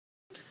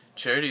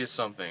Charity is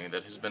something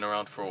that has been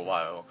around for a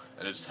while,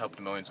 and it has helped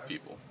millions of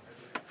people.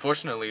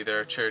 Fortunately, there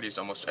are charities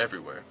almost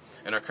everywhere,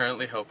 and are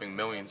currently helping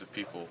millions of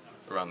people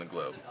around the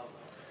globe.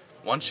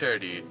 One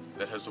charity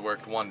that has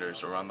worked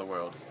wonders around the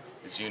world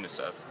is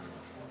Unicef.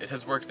 It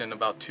has worked in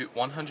about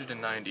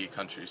 190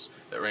 countries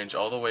that range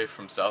all the way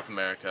from South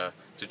America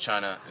to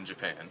China and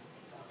Japan.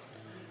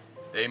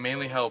 They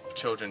mainly help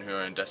children who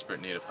are in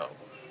desperate need of help.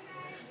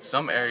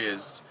 Some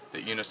areas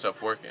that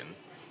Unicef work in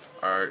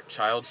are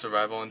child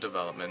survival and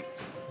development,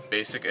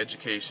 basic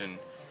education,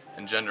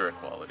 and gender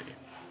equality,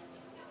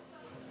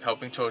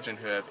 helping children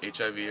who have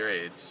HIV or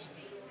AIDS,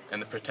 and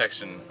the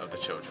protection of the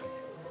children.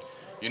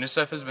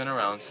 UNICEF has been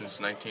around since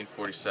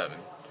 1947,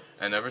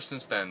 and ever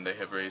since then they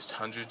have raised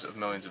hundreds of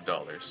millions of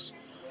dollars,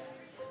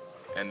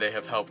 and they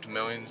have helped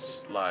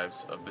millions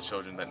lives of the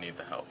children that need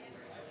the help.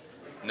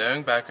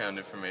 Knowing background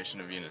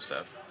information of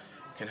UNICEF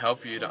can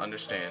help you to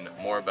understand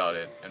more about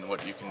it and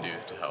what you can do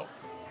to help.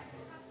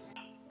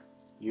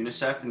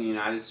 UNICEF in the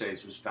United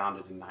States was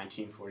founded in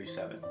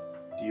 1947.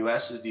 The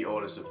U.S. is the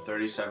oldest of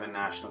 37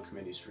 national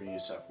committees for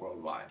UNICEF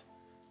worldwide.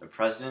 The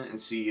president and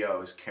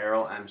CEO is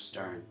Carol M.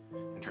 Stern,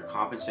 and her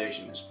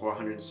compensation is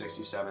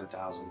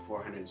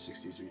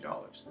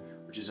 $467,463,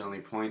 which is only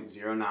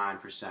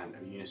 0.09%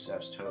 of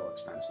UNICEF's total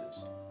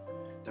expenses.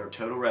 Their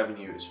total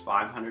revenue is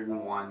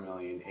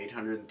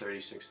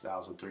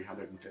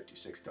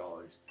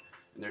 $501,836,356,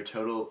 and their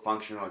total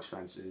functional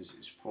expenses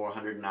is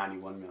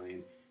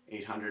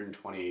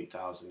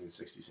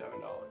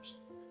 $491,828,067.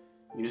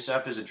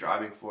 UNICEF is a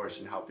driving force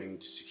in helping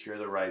to secure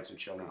the rights of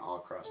children all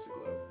across the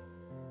globe.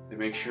 They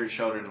make sure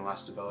children in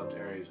less developed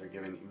areas are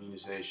given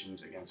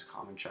immunizations against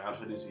common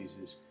childhood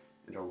diseases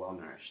and are well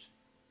nourished.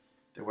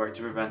 They work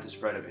to prevent the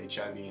spread of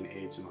HIV and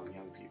AIDS among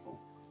young people.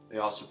 They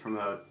also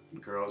promote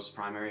girls'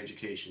 primary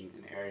education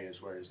in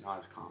areas where it is not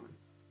as common.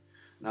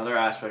 Another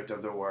aspect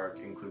of their work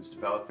includes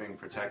developing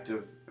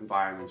protective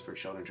environments for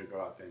children to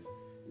grow up in,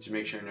 and to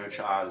make sure no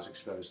child is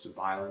exposed to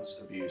violence,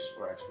 abuse,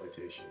 or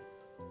exploitation.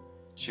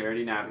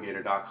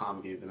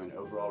 CharityNavigator.com gave them an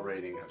overall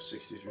rating of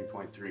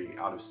 63.3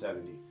 out of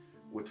 70,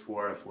 with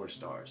 4 out of 4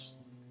 stars.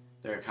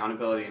 Their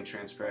accountability and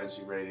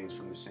transparency ratings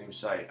from the same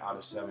site out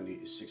of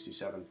 70 is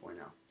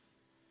 67.0.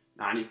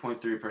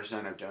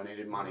 90.3% of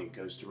donated money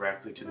goes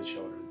directly to the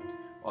children,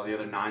 while the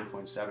other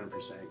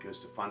 9.7%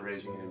 goes to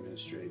fundraising and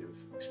administrative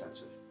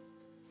expenses.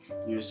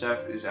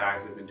 UNICEF is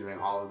active in doing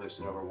all of this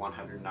in over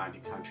 190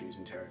 countries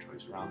and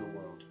territories around the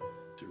world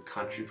through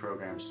country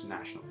programs to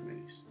national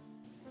committees.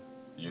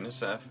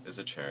 UNICEF is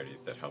a charity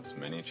that helps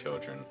many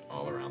children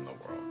all around the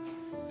world,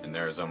 and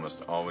there is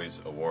almost always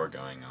a war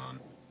going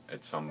on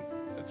at some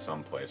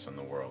place in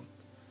the world.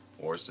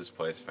 Wars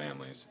displace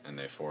families, and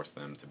they force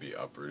them to be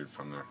uprooted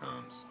from their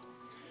homes.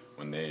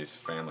 When these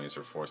families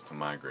are forced to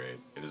migrate,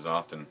 it is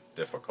often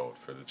difficult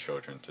for the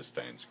children to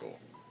stay in school.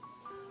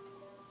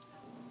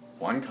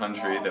 One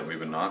country that we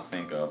would not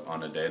think of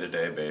on a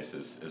day-to-day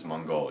basis is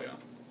Mongolia.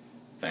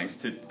 Thanks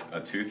to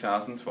a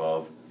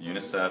 2012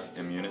 UNICEF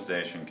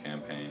immunization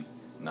campaign,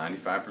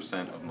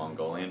 95% of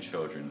Mongolian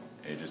children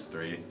ages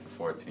 3 to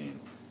 14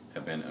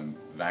 have been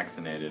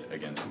vaccinated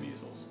against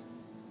measles.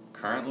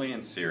 Currently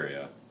in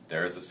Syria,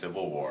 there is a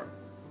civil war.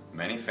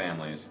 Many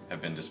families have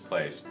been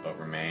displaced but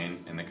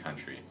remain in the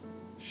country.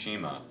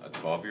 Shima, a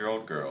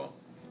 12-year-old girl,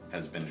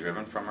 has been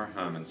driven from her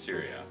home in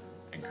Syria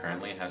and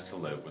currently has to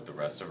live with the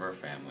rest of her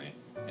family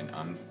in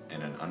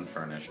an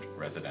unfurnished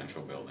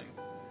residential building.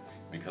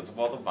 Because of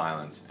all the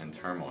violence and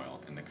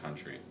turmoil in the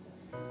country,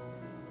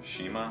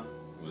 Shima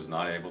was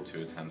not able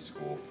to attend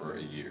school for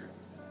a year.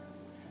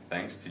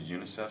 Thanks to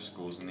UNICEF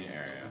schools in the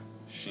area,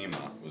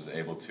 Shima was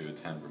able to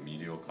attend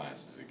remedial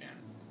classes again.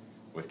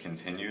 With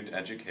continued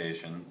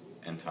education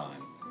and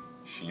time,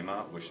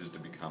 Shima wishes to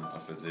become a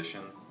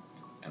physician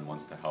and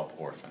wants to help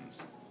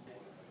orphans.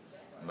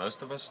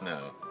 Most of us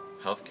know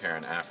healthcare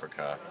in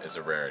Africa is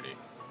a rarity.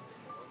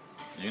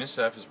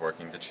 UNICEF is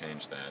working to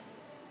change that.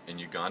 In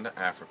Uganda,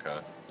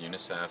 Africa,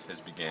 UNICEF has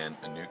began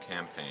a new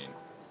campaign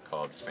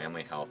called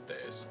Family Health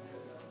Days.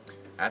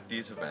 At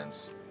these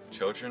events,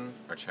 children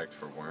are checked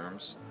for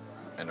worms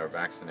and are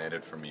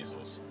vaccinated for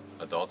measles.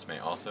 Adults may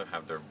also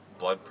have their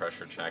blood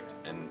pressure checked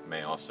and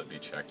may also be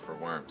checked for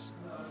worms.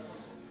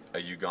 A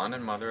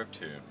Ugandan mother of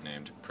 2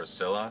 named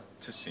Priscilla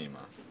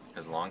Tusima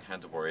has long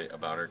had to worry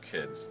about her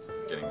kids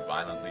getting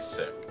violently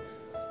sick,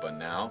 but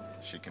now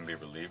she can be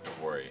relieved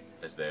of worry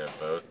as they have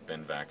both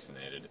been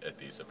vaccinated at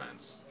these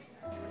events.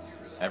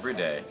 Every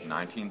day,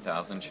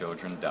 19,000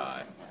 children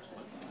die.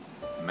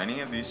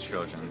 Many of these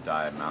children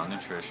die of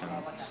malnutrition,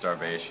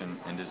 starvation,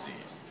 and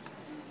disease.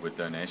 With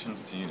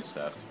donations to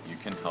UNICEF, you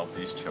can help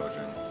these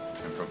children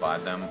and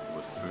provide them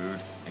with food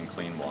and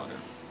clean water.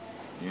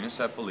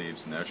 UNICEF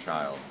believes no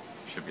child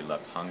should be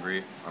left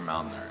hungry or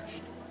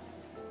malnourished.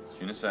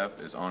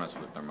 UNICEF is honest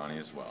with their money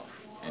as well.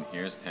 And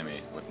here's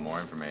Timmy with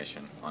more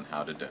information on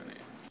how to donate.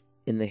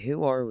 In the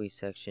Who Are We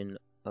section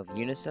of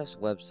UNICEF's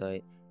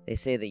website, they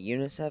say that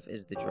UNICEF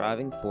is the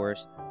driving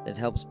force that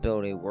helps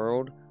build a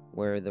world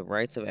where the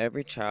rights of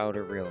every child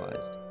are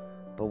realized.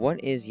 But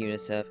what is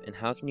UNICEF and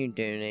how can you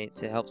donate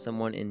to help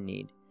someone in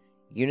need?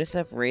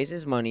 UNICEF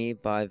raises money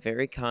by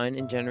very kind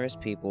and generous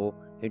people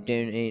who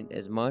donate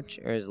as much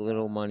or as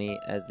little money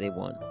as they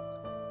want.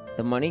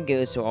 The money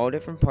goes to all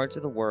different parts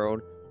of the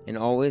world and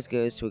always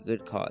goes to a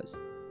good cause.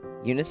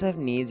 UNICEF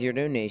needs your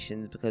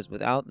donations because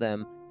without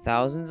them,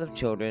 thousands of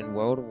children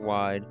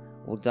worldwide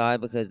will die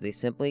because they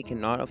simply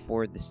cannot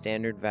afford the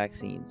standard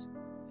vaccines.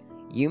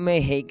 You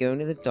may hate going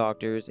to the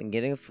doctors and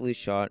getting a flu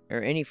shot,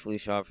 or any flu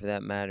shot for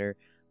that matter,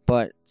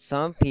 but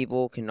some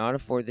people cannot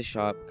afford the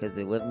shot because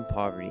they live in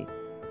poverty.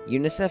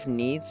 UNICEF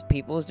needs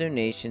people's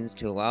donations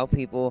to allow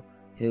people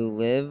who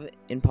live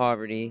in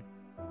poverty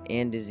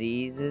and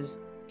diseases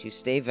to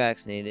stay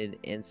vaccinated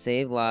and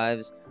save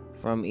lives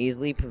from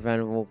easily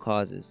preventable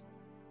causes.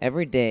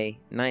 Every day,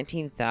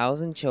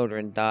 19,000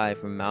 children die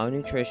from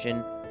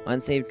malnutrition,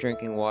 unsafe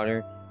drinking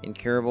water, and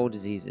curable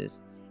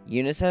diseases.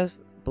 UNICEF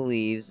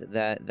believes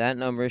that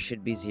number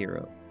should be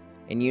zero,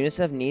 and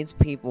UNICEF needs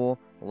people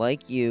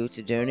like you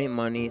to donate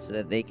money so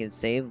that they can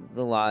save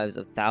the lives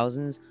of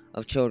thousands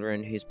of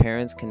children whose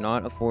parents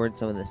cannot afford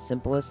some of the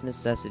simplest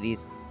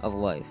necessities of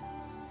life.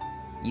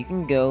 You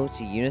can go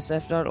to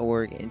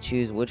unicef.org and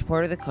choose which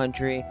part of the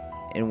country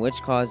and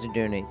which cause to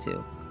donate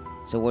to.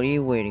 So what are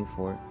you waiting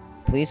for?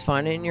 Please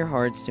find it in your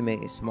hearts to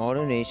make a small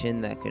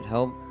donation that could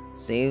help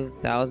save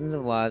thousands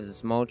of lives of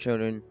small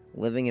children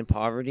living in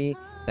poverty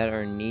that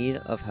are in need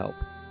of help.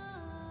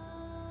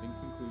 In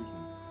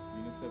conclusion,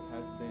 UNICEF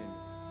has been,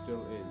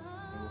 still is,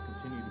 and will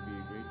continue to be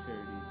a great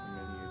charity for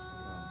many years to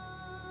come.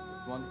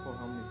 It's wonderful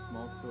how many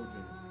small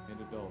children and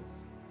adults,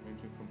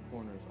 ranging from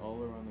corners all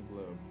around the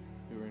globe,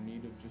 who are in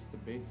need of just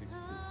the basics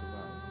to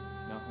survive,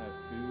 now have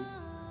food,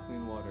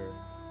 clean water,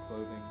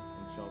 clothing,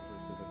 and shelter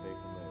so that they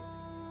can live.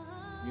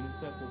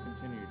 UNICEF will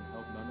continue to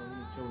help not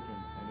only children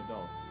and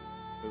adults,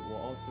 but will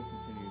also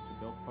continue to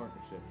build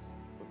partnerships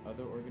with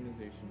other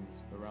organizations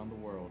around the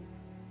world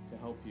to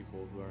help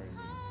people who are in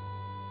need.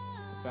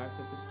 The fact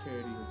that this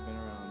charity has been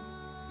around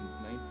since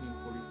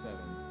 1947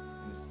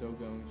 and is still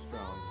going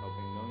strong,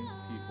 helping millions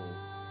of people,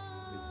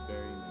 is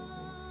very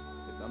amazing.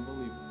 It's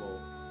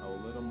unbelievable how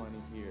a little money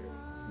here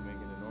can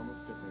make an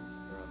enormous difference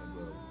around the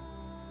globe.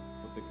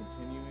 With the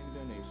continuing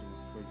donations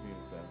towards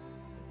UNICEF,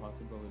 the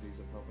possibilities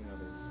of helping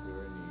others